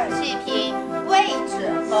的氧气瓶位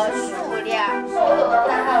置和数量3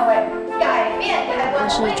号位改变开关。我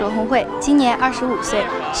是卓红慧，今年25岁，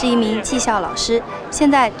是一名技校老师，现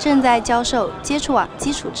在正在教授接触网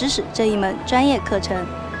基础知识这一门专业课程。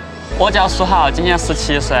我叫苏浩，今年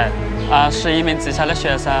17岁，是一名技校的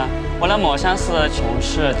学生。我的梦想是从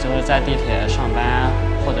事就是在地铁上班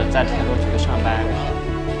或者在铁路局上班。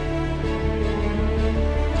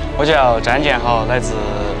我叫张建豪，来自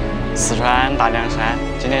四川大凉山，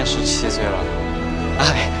今年17岁了。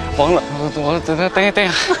哎，忘了，我等一下。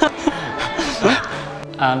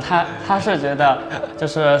他是觉得就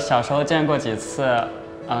是小时候见过几次，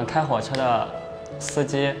开火车的司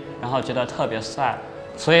机，然后觉得特别帅，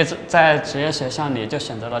所以在职业学校里就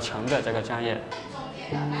选择了城管这个专业。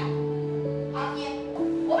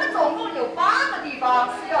我们总共有8个地方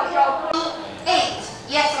需要交规。8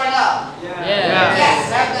 yes or no? Yes. Yes,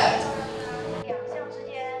 very good. 2项之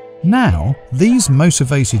间 Now, these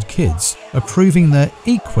motivated kids are proving they're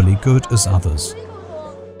equally good as others.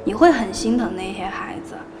 你会很心疼那些孩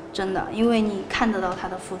子，真的，因为你看得到他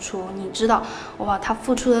的付出，你知道，哇，他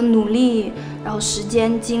付出的努力，然后时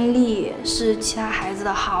间精力是其他孩子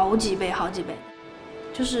的好几倍，好几倍。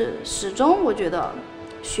就是始终我觉得，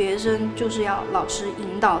学生就是要老师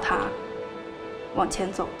引导他往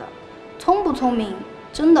前走的。聪不聪明，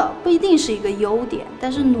真的不一定是一个优点，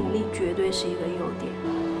但是努力绝对是一个优点。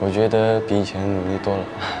我觉得比以前努力多了。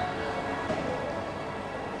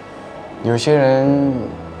有些人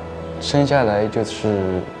生下来就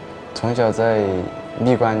是从小在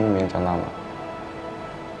闭关里面长大嘛。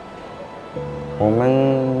我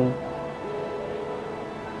们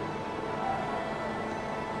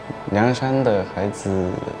凉山的孩子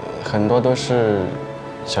很多都是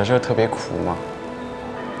小时候特别苦嘛，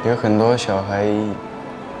有很多小孩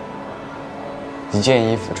一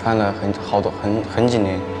件衣服穿了好几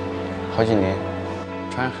年，好几年，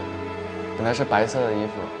本来是白色的衣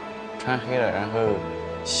服，穿黑了，然后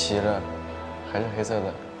洗了，还是黑色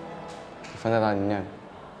的，放在那里晾。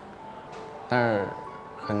但是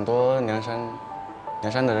很多凉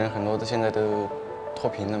山的人很多现在都脱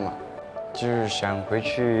贫了嘛，就是想回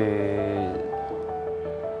去，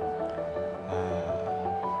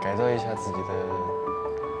改造一下自己的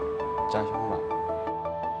家乡吧。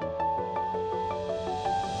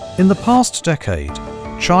In the past decade,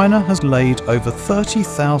 China has laid over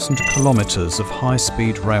 30,000 kilometres of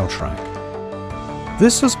high-speed rail track.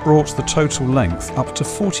 This has brought the total length up to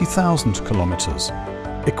 40,000 kilometres,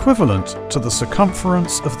 equivalent to the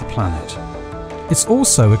circumference of the planet. It's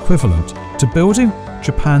also equivalent to building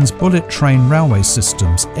Japan's bullet train railway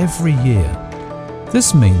systems every year.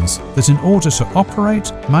 This means that in order to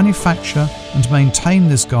operate, manufacture and maintain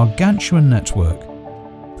this gargantuan network,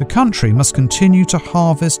 the country must continue to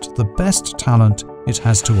harvest the best talent it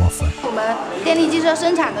has to offer. 我们电力机车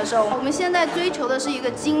生产的时候，我们现在追求的是一个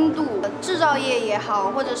精度，制造业也好，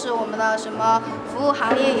或者是我们的什么服务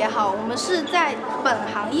行业也好，我们是在本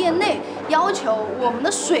行业内要求我们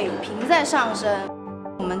的水平在上升。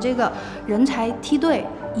我们这个人才梯队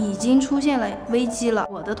已经出现了危机了。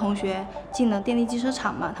我的同学进了电力机车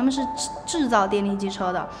厂嘛，他们是制造电力机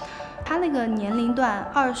车的，他那个年龄段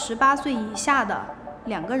28岁以下的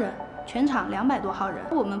2个人，全场200多号人，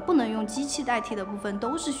我们不能用机器代替的部分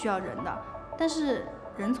都是需要人的，但是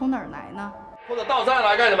人从哪儿来呢？或者到站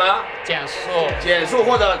来干什么？减速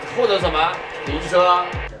或者什么？停车。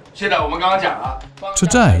现在我们刚刚讲了。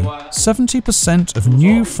Today, 70% of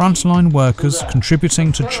new frontline workers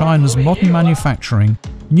contributing to China's modern manufacturing,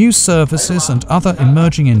 new services and other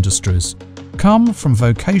emerging industries come from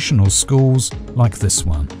vocational schools like this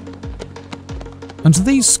one. And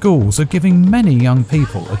these schools are giving many young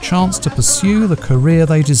people a chance to pursue the career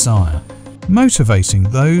they desire, motivating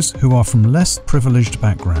those who are from less privileged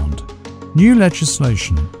background. New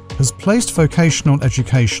legislation has placed vocational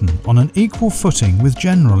education on an equal footing with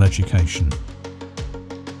general education.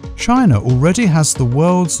 China already has the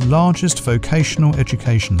world's largest vocational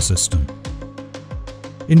education system.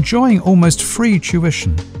 Enjoying almost free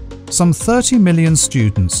tuition, some 30 million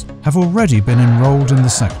students have already been enrolled in the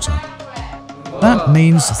sector. That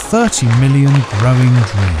means 30 million growing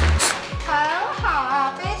dreams. 很好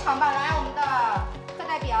啊，非常棒！来，我们的课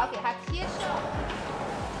代表给他贴上。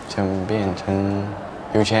想变成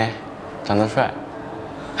有钱、长得帅，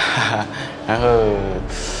然后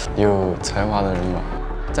有才华的人吧，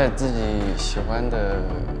在自己喜欢的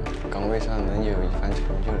岗位上能有一番成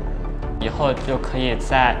就的人。以后就可以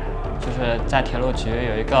在铁路局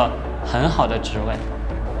有一个很好的职位，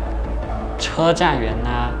车站员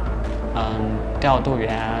呐。调度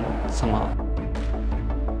员什么。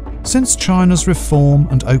Since China's reform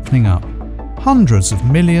and opening up, hundreds of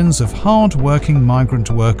millions of hard-working migrant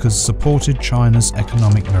workers supported China's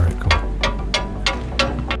economic miracle.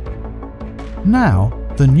 Now,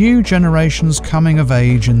 the new generations coming of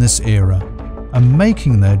age in this era are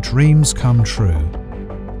making their dreams come true.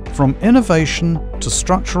 From innovation to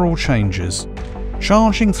structural changes,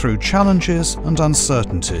 charging through challenges and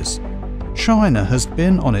uncertainties, China has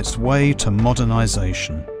been on its way to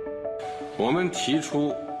modernization. 我们提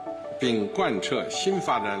出并贯彻新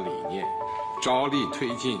发展理念，着力推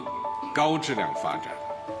进高质量发展，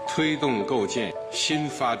推动构建新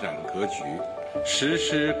发展格局，实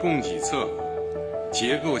施供给侧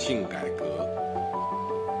结构性改革，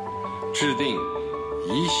制定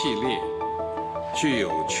一系列具有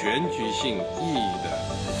全局性意义的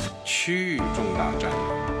区域重大战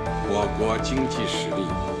略，我国经济实力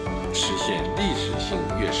实现历史性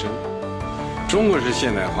跃升。中国式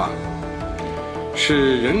现代化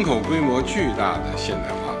是人口规模巨大的现代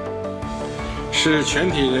化，是全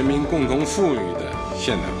体人民共同富裕的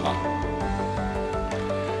现代化，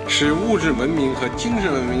是物质文明和精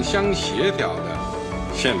神文明相协调的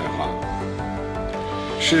现代化，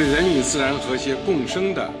是人与自然和谐共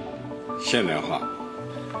生的现代化，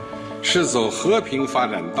是走和平发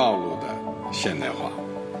展道路的现代化。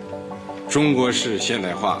中国式现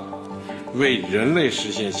代化为人类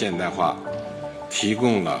实现现代化提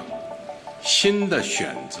供了新的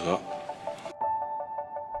选择。